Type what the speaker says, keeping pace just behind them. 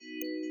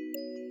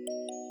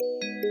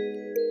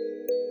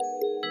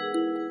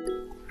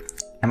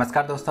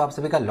नमस्कार दोस्तों, आप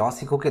सभी का लॉ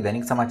सीखो के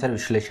दैनिक समाचार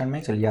विश्लेषण में।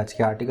 चलिए आज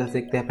के आर्टिकल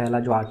देखते हैं। पहला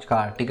जो आज का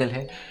आर्टिकल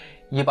है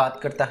ये बात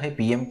करता है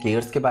पीएम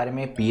केयर्स के बारे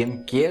में। पीएम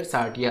केयर्स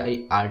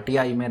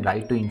आरटीआई में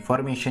राइट टू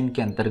इंफॉर्मेशन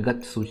के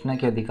अंतर्गत सूचना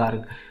के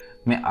अधिकार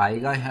में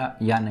आएगा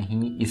या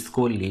नहीं,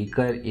 इसको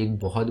लेकर एक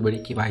बहुत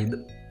बड़ी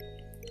कवायद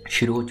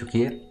शुरू हो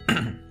चुकी है।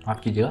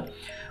 आपकी जगह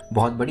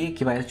बहुत बड़ी एक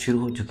कवायद शुरू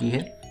हो चुकी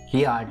है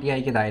कि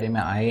आरटीआई के दायरे में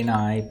आए ना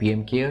आए।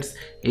 पीएम केयर्स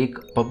एक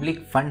पब्लिक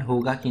फंड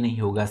होगा कि नहीं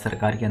होगा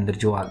सरकार के अंदर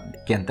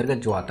के अंतर्गत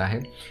जो आता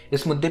है।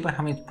 इस मुद्दे पर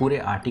हम इस पूरे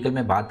आर्टिकल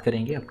में बात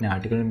करेंगे। अपने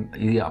आर्टिकल में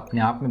ये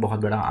अपने आप में बहुत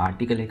बड़ा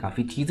आर्टिकल है,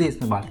 काफ़ी चीज़ें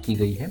इसमें बात की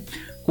गई है।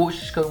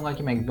 कोशिश करूँगा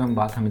कि मैक्सिमम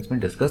बात हम इसमें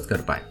डिस्कस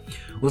कर पाए।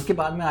 उसके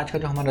बाद में आज का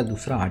जो हमारा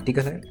दूसरा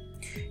आर्टिकल है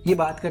ये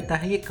बात करता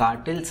है ये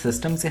कार्टेल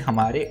सिस्टम से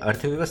हमारे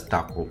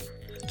अर्थव्यवस्था को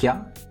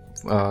क्या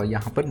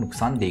यहाँ पर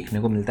नुकसान देखने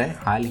को मिलता है।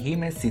 हाल ही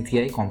में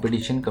CCI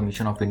competition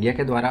commission of India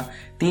के द्वारा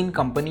 3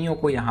 कंपनियों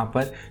को यहाँ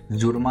पर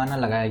जुर्माना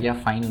लगाया गया,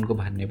 फाइन उनको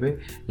भरने पे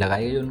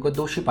लगाया गया, उनको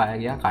दोषी पाया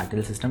गया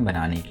कार्टेल सिस्टम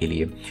बनाने के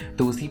लिए।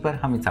 तो उसी पर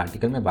हम इस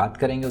आर्टिकल में बात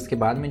करेंगे। उसके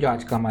बाद में जो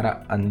आज का हमारा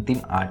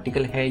अंतिम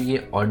आर्टिकल है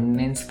ये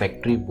ऑर्डिनेंस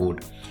फैक्ट्री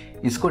बोर्ड,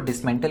 इसको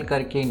डिसमेंटल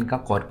करके इनका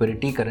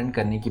कॉर्पोरेटीकरण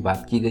करने की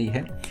बात की गई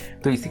है।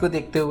 तो इसी को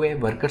देखते हुए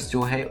वर्कर्स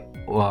जो है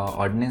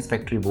ऑर्डिनेंस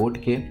फैक्ट्री बोर्ड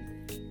के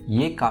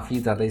ये काफ़ी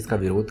ज़्यादा इसका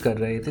विरोध कर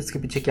रहे थे। इसके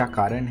पीछे क्या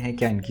कारण है,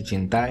 क्या इनकी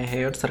चिंताएं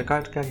हैं और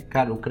सरकार का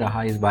क्या रुख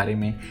रहा इस बारे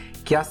में,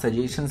 क्या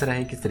सजेशंस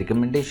रहे, किस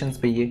रिकमेंडेशंस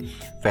पे ये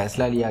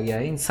फैसला लिया गया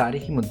है, इन सारे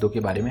ही मुद्दों के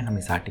बारे में हम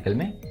इस आर्टिकल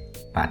में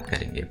बात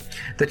करेंगे।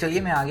 तो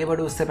चलिए मैं आगे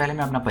बढ़ूँ उससे पहले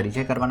मैं अपना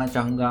परिचय करवाना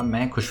चाहूँगा।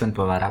 मैं खुशवंत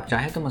पवार। आप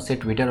चाहे तो मुझसे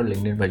ट्विटर और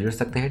लिंक्डइन पर जुड़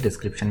सकते हैं,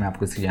 डिस्क्रिप्शन में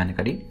आपको इसकी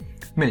जानकारी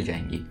मिल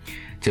जाएंगी।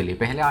 चलिए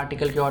पहले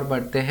आर्टिकल की ओर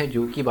बढ़ते हैं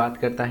जो कि बात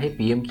करता है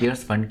पीएम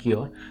केयर्स फंड की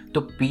ओर।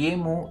 तो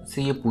पीएमओ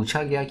से ये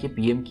पूछा गया कि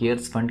पीएम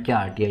केयर्स फंड क्या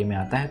आरटीआई में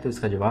आता है, तो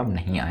इसका जवाब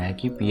नहीं आया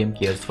कि पीएम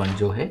केयर्स फंड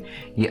जो है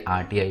ये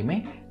आरटीआई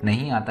में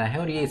नहीं आता है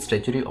और ये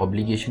स्टैट्यूटरी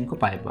ऑब्लिगेशन को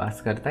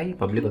बाईपास करता है, ये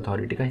पब्लिक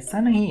अथॉरिटी का हिस्सा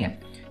नहीं है,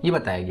 ये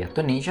बताया गया।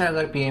 तो नेचर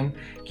अगर पीएम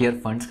केयर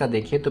फंड्स का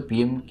देखें तो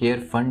पीएम केयर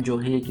फंड जो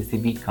है ये किसी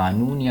भी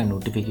कानून या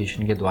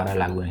नोटिफिकेशन के द्वारा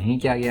लागू नहीं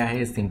किया गया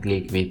है, सिंपली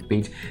एक वेब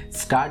पेज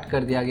स्टार्ट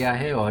कर दिया गया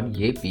है और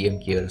ये पीएम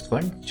केयर्स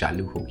फंड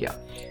चालू हो गया।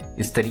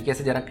 इस तरीके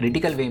से जरा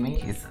क्रिटिकल वे में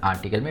इस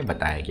आर्टिकल में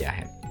बताया गया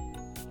है।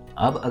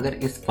 अब अगर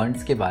इस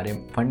फंड के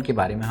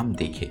बारे में हम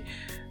देखें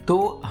तो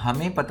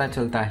हमें पता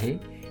चलता है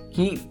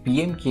कि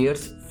पीएम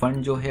केयर्स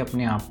फंड जो है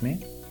अपने आप में,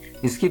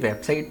 इसकी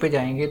वेबसाइट पे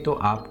जाएंगे तो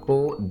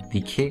आपको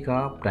दिखेगा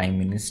प्राइम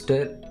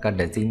मिनिस्टर का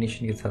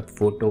डेजिग्नेशन के साथ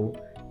फोटो,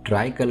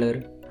 ट्राई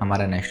कलर,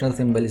 हमारा नेशनल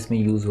सिंबल इसमें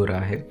यूज़ हो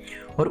रहा है।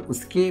 और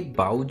उसके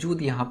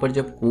बावजूद यहाँ पर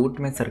जब कोर्ट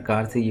में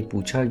सरकार से ये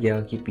पूछा गया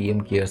कि पीएम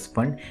केयर्स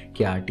फंड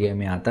क्या आरटीआई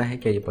में आता है,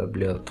 क्या ये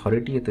पब्लिक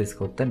अथॉरिटी है, तो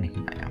इसका उत्तर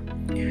नहीं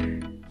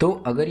आया। तो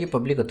अगर ये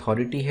पब्लिक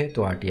अथॉरिटी है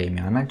तो आरटीआई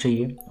में आना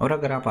चाहिए, और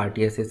अगर आप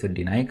आरटीआई से इसे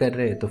डिनाई कर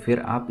रहे हैं तो फिर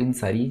आप इन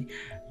सारी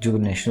जो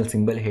नेशनल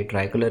सिंबल है,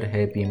 ट्राइकलर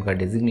है, पीएम का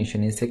डेजिग्नेशन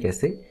है, इसे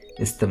कैसे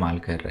इस्तेमाल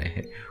कर रहे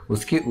हैं।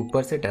 उसके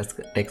ऊपर से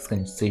टैक्स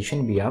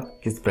कंसेशन भी आप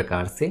किस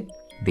प्रकार से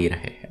दे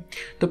रहे हैं।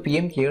 तो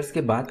पीएम केयर्स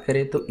की बात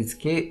करें तो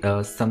इसके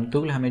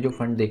समतुल हमें जो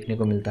फंड देखने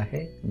को मिलता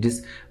है, जिस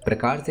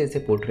प्रकार से इसे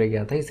पोर्ट्रे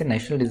गया था, इसे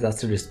नेशनल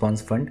डिजास्टर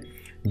रिस्पांस फंड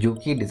जो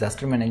कि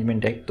डिजास्टर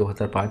मैनेजमेंट एक्ट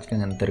 2005 के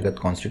अंतर्गत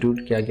कॉन्स्टिट्यूट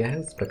किया गया है,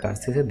 उस प्रकार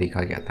से इसे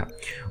देखा गया था।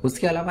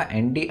 उसके अलावा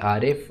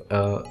एनडीआरएफ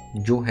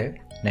जो है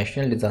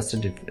नेशनल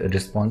डिजास्टर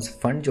रिस्पांस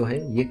फंड जो है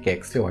ये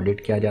कैक्स से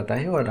ऑडिट किया जाता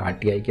है और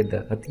आरटीआई के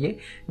तहत ये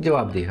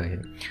जवाबदेह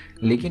है,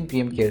 लेकिन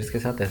पीएम केयर्स के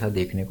साथ ऐसा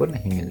देखने को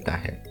नहीं मिलता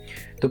है।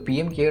 तो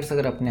पीएम केयर्स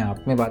अगर अपने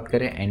आप में बात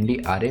करें,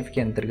 एनडीआरएफ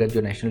के अंतर्गत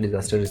जो नेशनल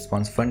डिजास्टर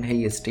रिस्पांस फंड है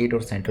ये स्टेट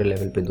और सेंट्रल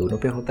लेवल पे दोनों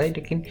पे होता है,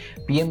 लेकिन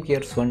पीएम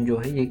केयर्स फंड जो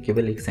है ये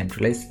केवल एक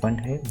सेंट्रलाइज फंड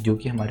है जो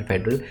कि हमारे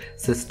फेडरल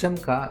सिस्टम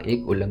का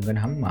एक उल्लंघन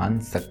हम मान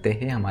सकते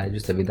हैं। हमारे जो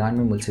संविधान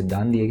में मूल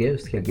सिद्धांत दिए गए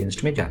उसके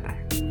अगेंस्ट में जाता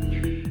है।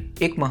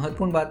 एक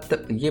महत्वपूर्ण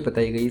बात ये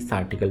बताई गई इस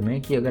आर्टिकल में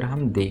कि अगर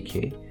हम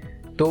देखें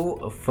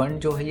तो फंड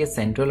जो है ये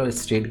सेंट्रल और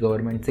स्टेट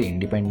गवर्नमेंट से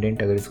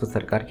इंडिपेंडेंट अगर इसको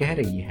सरकार कह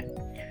रही है,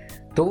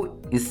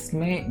 तो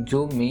इसमें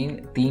जो मेन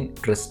 3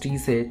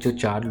 ट्रस्टीज है, जो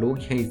 4 लोग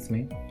हैं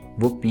इसमें,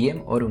 वो पीएम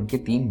और उनके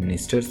 3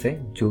 मिनिस्टर्स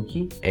हैं जो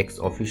कि एक्स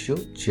ऑफिशियो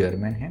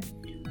चेयरमैन हैं,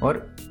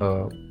 और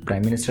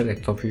prime minister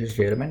ex officio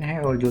chairman है,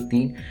 और जो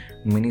 3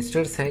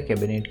 मिनिस्टर्स हैं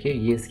कैबिनेट के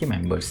ये इसके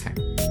मेंबर्स हैं।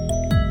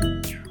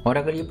 और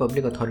अगर ये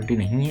पब्लिक अथॉरिटी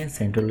नहीं है,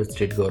 सेंट्रल और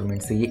स्टेट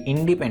गवर्नमेंट से ये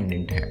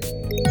इंडिपेंडेंट है,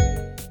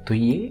 तो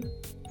ये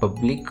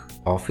पब्लिक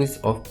ऑफिस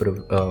ऑफ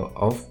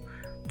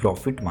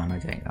प्रॉफिट माना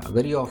जाएगा।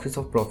 अगर ये ऑफिस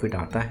ऑफ प्रॉफिट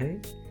आता है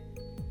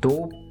तो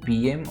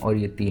पीएम और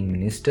ये 3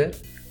 मिनिस्टर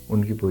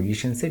उनकी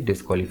पोजीशन से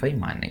डिस्क्वालीफाई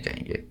माने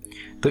जाएंगे।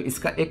 तो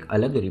इसका एक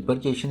अलग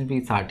रिपरकेशन भी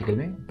इस आर्टिकल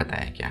में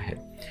बताया गया है।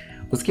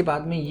 उसके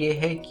बाद में ये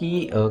है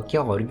कि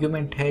क्या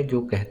आर्ग्यूमेंट है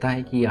जो कहता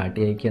है कि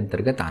आरटीआई के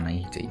अंतर्गत आना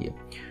ही चाहिए।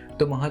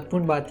 तो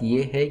महत्वपूर्ण बात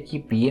ये है कि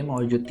पीएम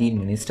और जो 3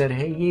 मिनिस्टर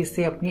है ये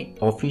इसे अपनी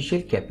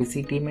ऑफिशियल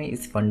कैपेसिटी में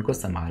इस फंड को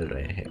संभाल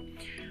रहे हैं।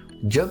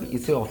 जब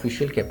इसे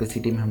ऑफिशियल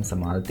कैपेसिटी में हम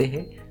संभालते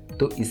हैं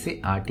तो इसे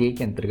आरटीआई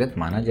के अंतर्गत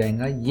माना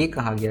जाएगा। ये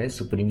कहा गया है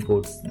सुप्रीम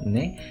कोर्ट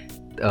ने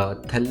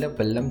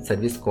Thalappalam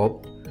service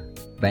corp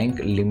bank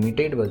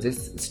limited versus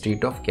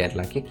state of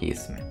Kerala के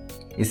केस में।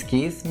 इस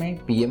केस में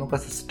पीएमओ का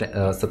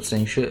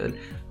सब्सटेंशियल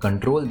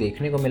कंट्रोल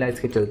देखने को मिला।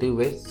 इसके चलते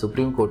हुए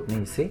सुप्रीम कोर्ट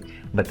ने इसे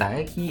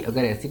बताया कि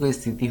अगर ऐसी कोई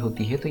स्थिति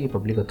होती है तो ये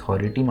पब्लिक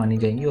अथॉरिटी मानी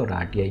जाएंगी और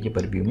आरटीआई के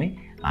परव्यू में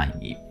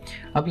आएंगी।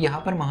 अब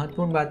यहाँ पर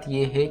महत्वपूर्ण बात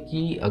ये है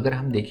कि अगर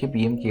हम देखें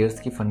पीएम केयर्स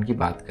की फंड की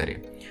बात करें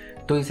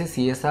तो इसे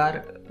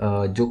सीएसआर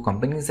जो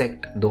कंपनीज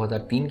एक्ट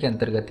 2003 के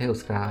अंतर्गत है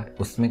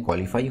उसमें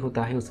क्वालिफाई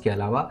होता है। उसके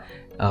अलावा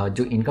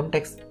जो इनकम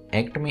टैक्स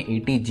एक्ट में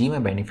 80G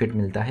में बेनिफिट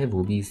मिलता है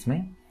वो भी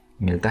इसमें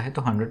मिलता है,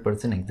 तो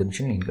 100%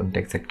 एग्जम्पशन इनकम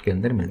टैक्स एक्ट के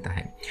अंदर मिलता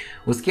है।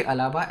 उसके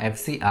अलावा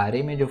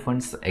FCRA में जो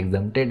फंड्स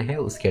एग्जम्प्टेड है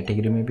उस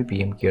कैटेगरी में भी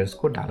पीएम केयर्स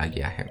को डाला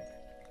गया है।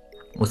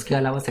 उसके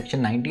अलावा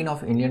section 19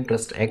 of Indian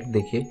trust act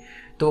देखिए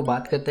तो वो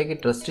बात करता है कि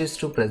trustees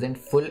to present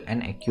full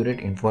and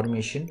accurate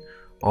information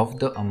of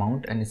the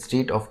amount and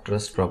state of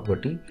trust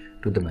property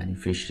to the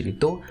beneficiary.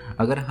 तो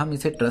अगर हम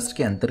इसे ट्रस्ट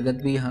के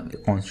अंतर्गत भी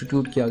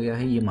कॉन्स्टिट्यूट किया गया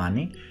है ये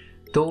माने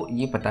तो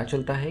ये पता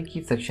चलता है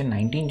कि सेक्शन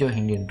 19 जो है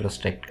इंडियन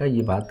ट्रस्ट एक्ट का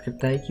ये बात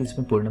करता है कि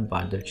इसमें पूर्ण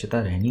पारदर्शिता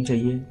रहनी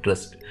चाहिए।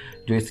 ट्रस्ट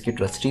जो इसके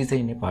ट्रस्टीज है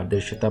इन्हें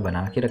पारदर्शिता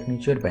बना के रखनी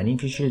चाहिए और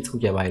बेनिफिशियरीज को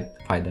क्या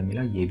फ़ायदा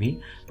मिला ये भी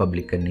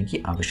पब्लिक करने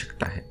की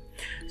आवश्यकता है।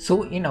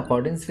 So in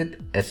accordance with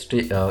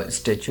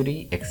statutory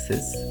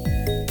access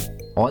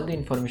all the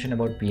information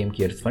about PM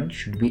CARES Fund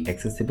should be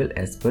accessible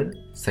as per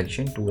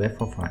section 2F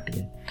of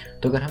RTI।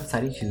 तो अगर हम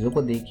सारी चीज़ों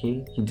को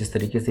देखें कि जिस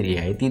तरीके से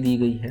रियायती दी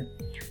गई है,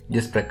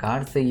 जिस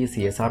प्रकार से ये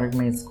CSR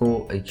में इसको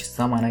एक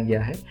हिस्सा माना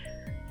गया है,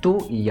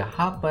 तो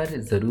यहाँ पर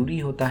ज़रूरी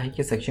होता है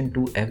कि सेक्शन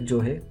 2F जो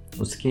है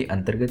उसके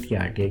अंतर्गत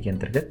या RTI के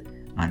अंतर्गत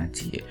आना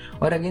चाहिए।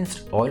 और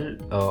against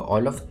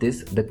all of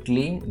this the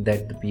claim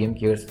that the PM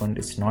cares fund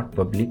is not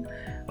public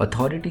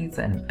authorities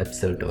and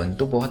absurd one.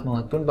 तो बहुत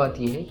महत्वपूर्ण बात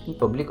यह है कि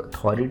पब्लिक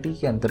अथॉरिटी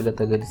के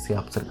अंतर्गत अगर इसे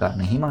आप सरकार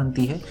नहीं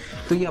मानती है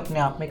तो ये अपने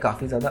आप में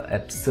काफ़ी ज़्यादा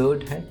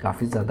एब्सर्ड है,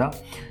 काफ़ी ज़्यादा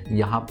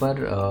यहाँ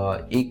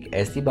पर एक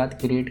ऐसी बात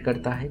क्रिएट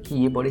करता है कि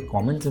ये बड़े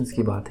कॉमन सेंस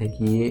की बात है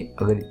कि ये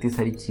अगर इतनी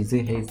सारी चीज़ें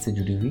हैं इससे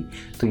जुड़ी हुई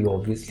तो ये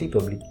ऑब्वियसली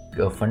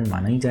पब्लिक फंड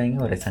माना ही जाएंगे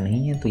और ऐसा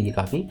नहीं है। तो ये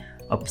काफ़ी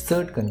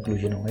अब्सर्ड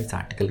कंक्लूजन होगा इस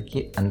आर्टिकल के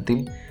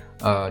अंतिम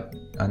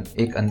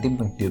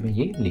पंक्तियों में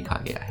ये लिखा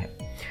गया है।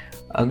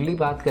 अगली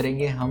बात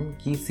करेंगे हम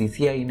कि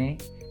सीसीआई ने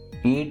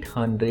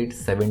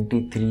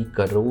 873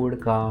 करोड़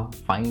का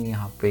फाइन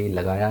यहाँ पे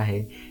लगाया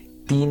है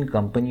 3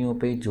 कंपनियों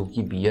पे जो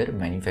कि बियर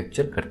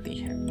मैन्युफैक्चर करती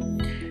है।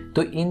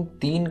 तो इन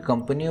 3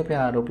 कंपनियों पे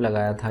आरोप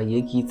लगाया था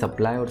ये कि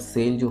सप्लाई और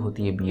सेल जो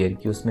होती है बियर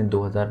की उसमें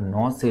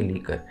 2009 से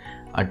लेकर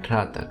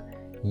 18 तक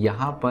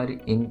यहाँ पर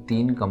इन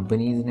 3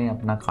 कंपनीज ने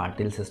अपना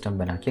कार्टेल सिस्टम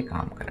बना के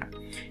काम करा।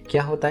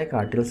 क्या होता है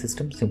कार्टेल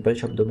सिस्टम, सिंपल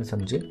शब्दों में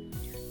समझे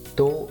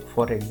तो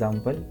फॉर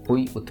एग्जांपल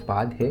कोई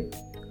उत्पाद है,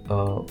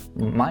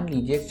 मान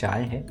लीजिए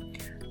चाय है,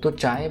 तो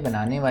चाय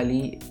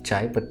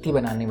पत्ती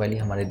बनाने वाली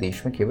हमारे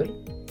देश में केवल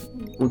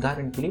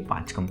उदाहरण के लिए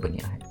 5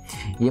 कंपनियां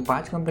हैं। ये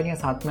 5 कंपनियां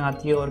साथ में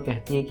आती है और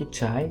कहती है कि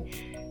चाय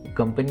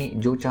कंपनी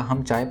जो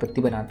हम चाय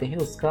पत्ती बनाते हैं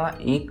उसका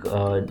एक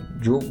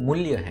जो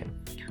मूल्य है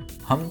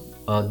हम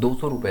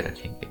 200 रुपये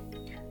रखेंगे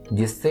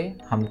जिससे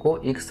हमको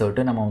एक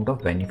सर्टेन अमाउंट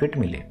ऑफ बेनिफिट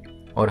मिले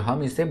और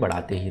हम इसे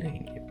बढ़ाते ही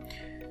रहेंगे।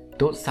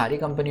 तो सारी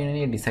कंपनियों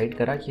ने डिसाइड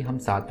करा कि हम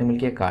साथ में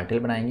मिलकर कार्टेल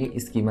बनाएंगे,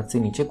 इस कीमत से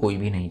नीचे कोई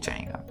भी नहीं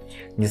चाहेगा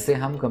जिससे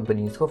हम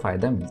कंपनीज को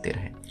फ़ायदा मिलते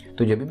रहे।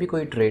 तो जब भी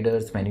कोई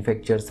traders,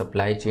 manufacturer,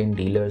 supply chain,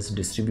 dealers,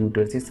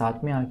 distributors ये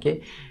साथ में आके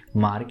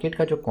मार्केट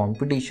का जो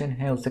कंपटीशन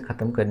है उसे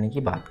ख़त्म करने की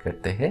बात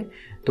करते हैं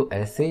तो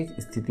ऐसे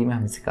स्थिति में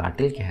हम इसे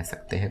कार्टेल कह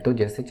सकते हैं। तो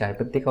जैसे चाय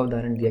पत्ती का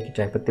उदाहरण दिया कि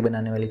चाय पत्ती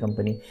बनाने वाली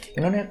कंपनी,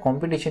 इन्होंने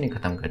कंपटीशन ही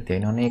ख़त्म कर दिया,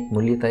 इन्होंने एक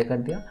मूल्य तय कर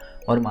दिया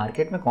और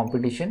मार्केट में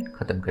कंपटीशन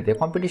ख़त्म कर दिया।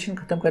 कंपटीशन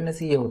ख़त्म करने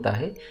से ये होता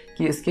है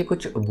कि इसके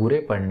कुछ बुरे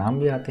परिणाम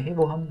भी आते हैं,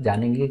 वो हम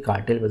जानेंगे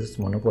कार्टेल वर्सेस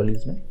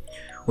मोनोपोलीज में।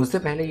 उससे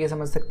पहले ये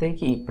समझ सकते हैं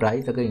कि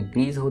प्राइस अगर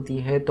इंक्रीज़ होती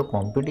है तो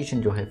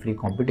कंपटीशन जो है, फ्री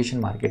कंपटीशन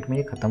मार्केट में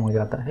ये ख़त्म हो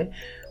जाता है।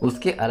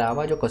 उसके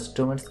अलावा जो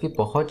कस्टमर्स की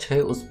पहुंच है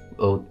उस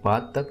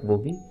उत्पाद तक वो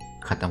भी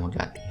ख़त्म हो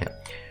जाती है।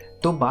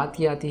 तो बात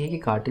ये आती है कि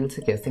कार्टेल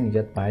से कैसे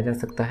निजात पाया जा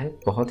सकता है।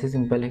 बहुत ही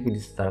सिंपल है कि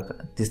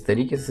जिस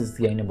तरीके से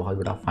सीसीआई ने बहुत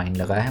बड़ा फाइन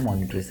लगाया है,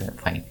 मॉनिटरी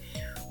फाइन,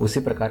 उसी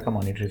प्रकार का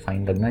मॉनिटरी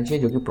फाइन लगना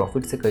चाहिए जो कि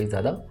प्रॉफिट से कहीं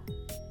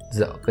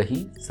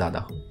ज़्यादा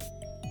हो।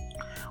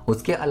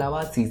 उसके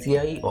अलावा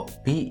सीसीआई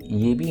भी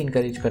ये भी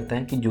इनकरेज करता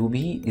है कि जो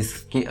भी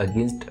इसके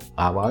अगेंस्ट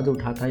आवाज़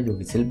उठाता है, जो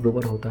विसिल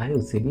ब्लोअर होता है,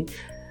 उससे भी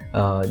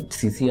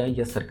सीसीआई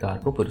या सरकार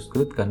को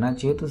पुरस्कृत करना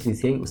चाहिए। तो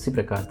सीसीआई उसी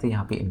प्रकार से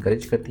यहाँ पे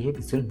इनकरेज करती है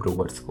विसिल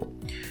ब्लोअर्स को।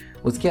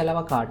 उसके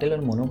अलावा कार्टेल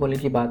और मोनोपोली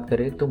की बात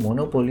करें तो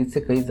मोनोपोली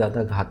से कई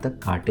ज़्यादा घातक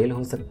कार्टेल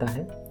हो सकता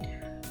है।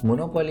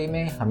 मोनोपोली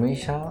में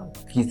हमेशा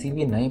किसी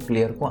भी नए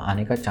प्लेयर को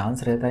आने का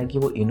चांस रहता है कि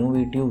वो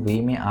इनोवेटिव वे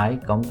में आए,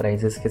 कम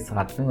प्राइसेस के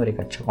साथ में और एक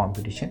अच्छा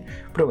कंपटीशन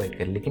प्रोवाइड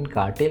करे। लेकिन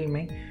कार्टेल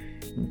में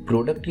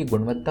प्रोडक्ट की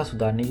गुणवत्ता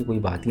सुधारने की कोई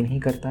बात ही नहीं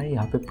करता है,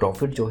 यहाँ पे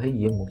प्रॉफिट जो है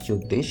ये मुख्य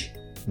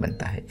उद्देश्य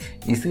बनता है।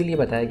 इसीलिए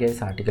बताया गया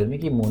इस आर्टिकल में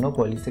कि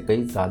मोनोपोली से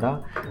कई ज़्यादा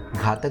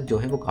घातक जो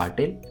है वो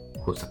कार्टेल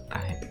हो सकता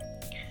है।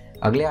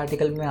 अगले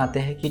आर्टिकल में आते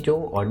हैं कि जो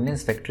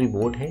ऑर्डिनेंस फैक्ट्री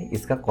बोर्ड है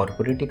इसका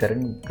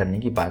कॉर्पोरेटीकरण करने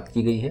की बात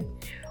की गई है।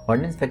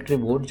 ऑर्डिनेंस फैक्ट्री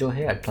बोर्ड जो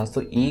है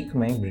 1801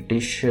 में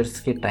ब्रिटिशर्स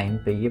के टाइम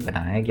पे ये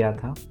बनाया गया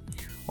था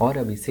और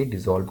अब इसे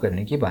डिसॉल्व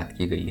करने की बात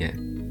की गई है।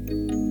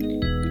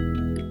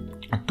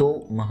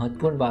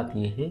 महत्वपूर्ण बात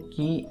यह है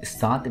कि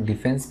 7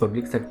 डिफेंस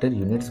पब्लिक सेक्टर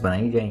यूनिट्स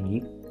बनाई जाएंगी।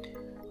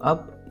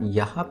 अब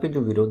यहाँ पे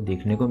जो विरोध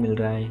देखने को मिल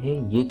रहा है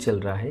ये चल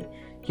रहा है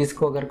कि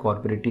इसको अगर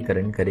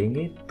कॉर्पोरेटीकरण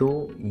करेंगे तो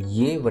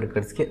ये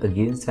वर्कर्स के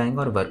अगेंस्ट आएंगे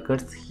और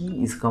वर्कर्स ही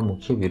इसका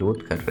मुख्य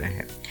विरोध कर रहे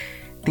हैं।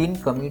 3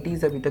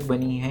 कमिटीज़ अभी तक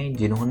बनी हैं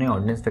जिन्होंने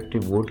ऑर्डिनेंस फैक्ट्री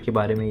बोर्ड के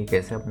बारे में ये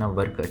कैसे अपना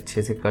वर्क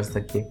अच्छे से कर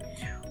सके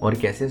और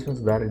कैसे इसमें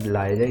सुधार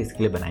लाया जाए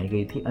इसके लिए बनाई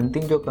गई थी।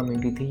 अंतिम जो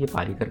कमेटी थी ये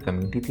पारिकर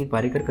कमेटी थी।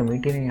 पारिकर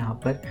कमेटी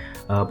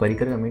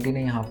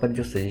ने यहाँ पर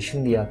जो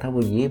सजेशन दिया था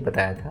वो ये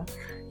बताया था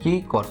कि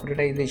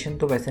कॉर्पोरेटाइजेशन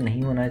तो वैसे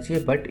नहीं होना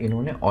चाहिए, बट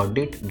इन्होंने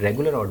ऑडिट,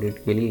 रेगुलर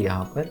ऑडिट के लिए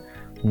यहाँ पर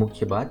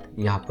मुख्य बात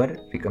यहाँ पर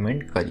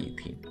रिकमेंड करी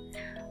थी।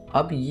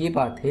 अब ये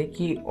बात है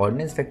कि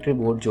ऑर्डिनेंस फैक्ट्री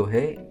बोर्ड जो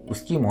है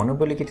उसकी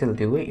मोनोपोली के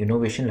चलते हुए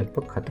इनोवेशन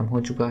लगभग ख़त्म हो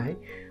चुका है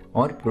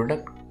और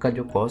प्रोडक्ट का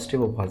जो कॉस्ट है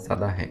वो बहुत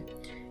ज़्यादा है।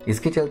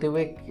 इसके चलते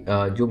हुए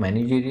जो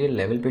मैनेजरियल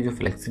लेवल पे जो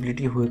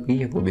फ्लेक्सिबिलिटी हो गई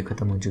है वो भी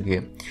ख़त्म हो चुकी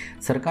है।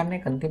 सरकार ने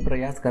एक अंतिम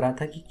प्रयास करा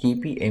था कि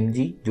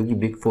KPMG जो कि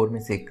बिग 4 में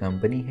से एक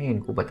कंपनी है,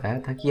 इनको बताया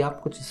था कि आप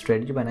कुछ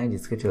स्ट्रेटजी बनाएं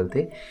जिसके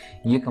चलते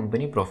ये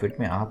कंपनी प्रॉफिट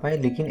में आ पाए,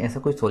 लेकिन ऐसा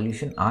कोई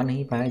सॉल्यूशन आ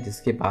नहीं पाया,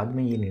 जिसके बाद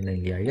में ये निर्णय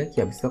लिया गया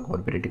कि अब इसका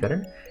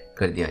कॉर्पोरेटीकरण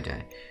कर दिया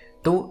जाए।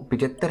 तो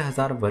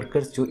 75,000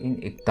 वर्कर्स जो इन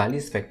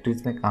 41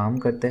 फैक्ट्रीज में काम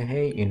करते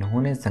हैं,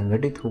 इन्होंने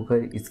संगठित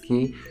होकर इसके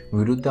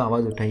विरुद्ध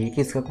आवाज़ उठाई है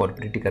कि इसका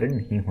कॉर्पोरेटीकरण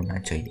नहीं होना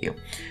चाहिए,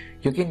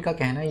 क्योंकि इनका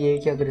कहना ये है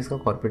कि अगर इसका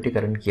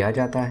कॉर्पोरेटीकरण किया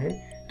जाता है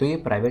तो ये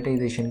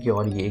प्राइवेटाइजेशन की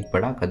ओर ये एक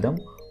बड़ा कदम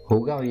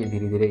होगा और ये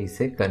धीरे धीरे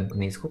इससे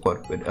कंपनीज को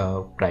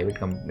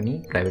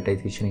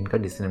प्राइवेटाइजेशन इनका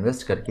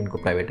डिसइन्वेस्ट करके इनको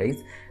प्राइवेटाइज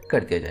कर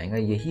दिया जाएगा।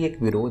 यही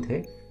एक विरोध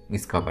है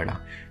इसका बड़ा।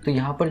 तो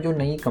यहाँ पर जो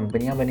नई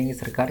कंपनियां बनेंगी,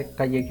 सरकार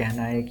का ये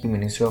कहना है कि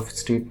ministry of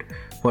state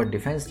for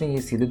defence ने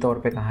ये सीधे तौर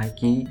पे कहा है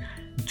कि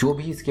जो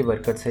भी इसके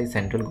वर्कर्स है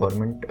सेंट्रल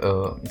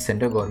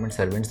गवर्नमेंट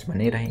सर्वेंट्स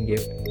बने रहेंगे,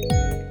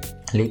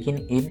 लेकिन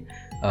इन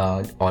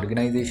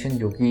ऑर्गेनाइजेशन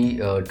जो कि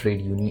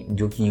ट्रेड यूनियन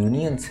जो कि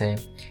यूनियंस हैं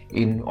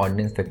इन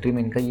ऑर्डिनेंस फैक्ट्री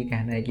में, इनका ये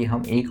कहना है कि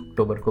हम 1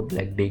 अक्टूबर को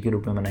ब्लैक डे के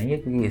रूप में मनाएंगे,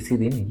 क्योंकि इसी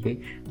दिन ये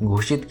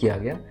घोषित किया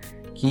गया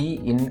कि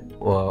इन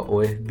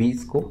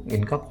OFBs को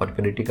इनका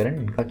कॉर्पोरेटीकरण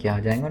इनका किया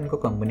जाएगा, इनको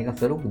कंपनी का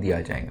स्वरूप दिया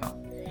जाएगा।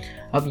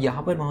 अब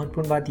यहाँ पर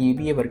महत्वपूर्ण बात ये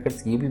भी है,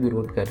 वर्कर्स ये भी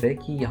विरोध कर रहे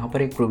हैं कि यहाँ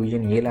पर एक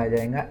प्रोविज़न ये लाया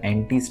जाएगा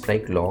एंटी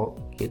स्ट्राइक लॉ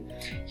के,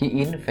 कि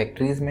इन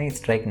फैक्ट्रीज़ में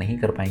स्ट्राइक नहीं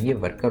कर पाएंगे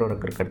वर्कर, और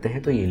अगर करते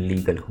हैं तो ये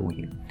लीगल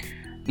होगी।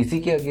 इसी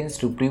के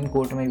अगेंस्ट सुप्रीम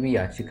कोर्ट में भी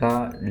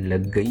याचिका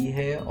लग गई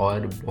है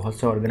और बहुत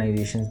से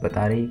ऑर्गेनाइजेशंस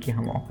बता रही कि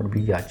हम और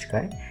भी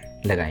याचिकाएँ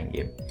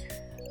लगाएंगे।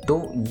 तो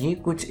ये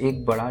कुछ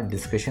एक बड़ा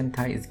डिस्कशन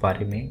था इस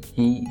बारे में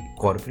कि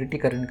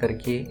कॉर्पोरेटीकरण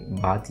करके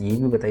बात ये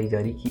भी बताई जा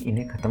रही कि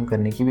इन्हें ख़त्म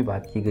करने की भी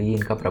बात की गई है,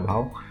 इनका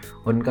प्रभाव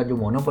और इनका जो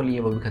मोनोपोली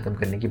है वो भी ख़त्म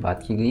करने की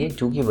बात की गई है,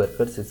 जो कि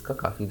वर्कर्स इसका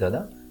काफ़ी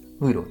ज़्यादा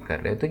विरोध कर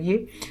रहे हैं। तो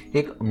ये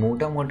एक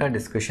मोटा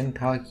डिस्कशन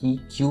था कि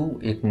क्यों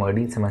एक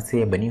बड़ी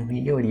समस्या बनी हुई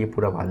है और ये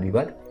पूरा वाद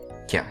विवाद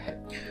क्या है।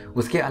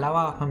 उसके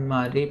अलावा आप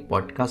हमारे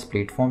पॉडकास्ट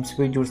प्लेटफॉर्म्स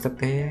पे जुड़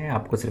सकते हैं।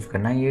 आपको सिर्फ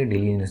करना ही है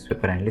daily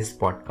newspaper analyst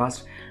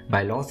podcast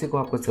bye lossy को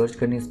आपको सर्च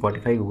करनी है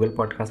Spotify, Google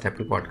podcast,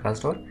 Apple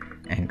podcast और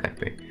एंकर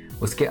पे।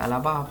 उसके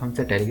अलावा आप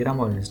हमसे टेलीग्राम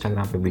और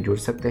इंस्टाग्राम पे भी जुड़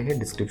सकते हैं।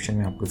 डिस्क्रिप्शन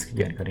में आपको इसकी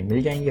जानकारी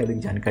मिल जाएंगी। अधिक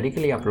जानकारी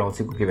के लिए आप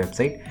लॉसिको की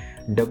वेबसाइट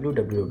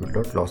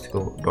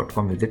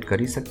www.losico.com विजिट कर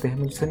ही सकते हैं।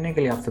 मुझे सुनने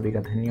के लिए आप सभी का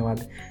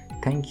धन्यवाद।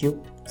 Thank you.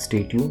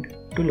 Stay tuned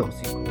to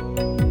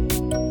लॉसिको।